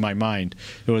went through my mind.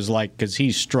 It was like, because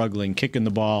he's struggling kicking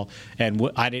the ball,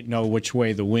 and I didn't know which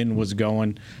way the wind was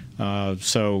going. I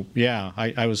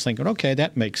was thinking, okay,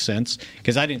 that makes sense,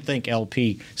 because I didn't think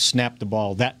LP snapped the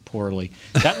ball that poorly.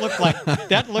 That looked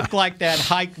like that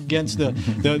hike against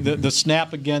the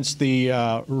snap against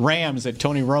the Rams that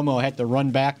Tony Romo had to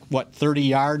run back 30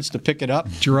 yards to pick it up.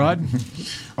 Gerard.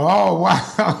 Oh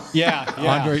wow. Yeah.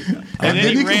 Andre, and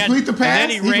then he complete the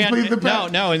pass.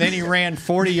 And then he ran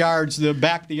 40 yards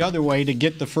back the other way to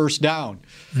get the first down.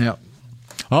 Yeah.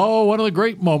 Oh, one of the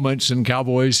great moments in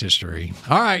Cowboys history.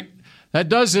 All right, that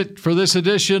does it for this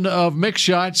edition of Mick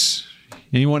Shots.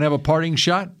 Anyone have a parting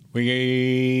shot?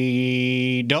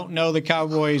 We don't know the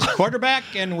Cowboys quarterback,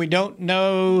 and we don't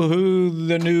know who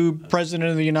the new president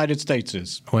of the United States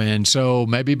is. And so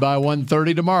maybe by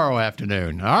 1:30 tomorrow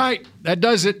afternoon. All right, that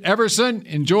does it. Everson,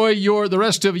 enjoy the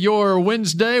rest of your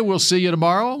Wednesday. We'll see you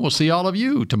tomorrow. We'll see all of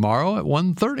you tomorrow at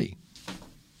 1:30.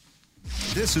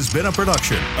 This has been a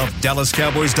production of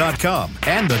DallasCowboys.com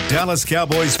and the Dallas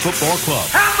Cowboys Football Club.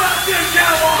 How about this,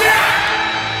 Cowboys? Yeah!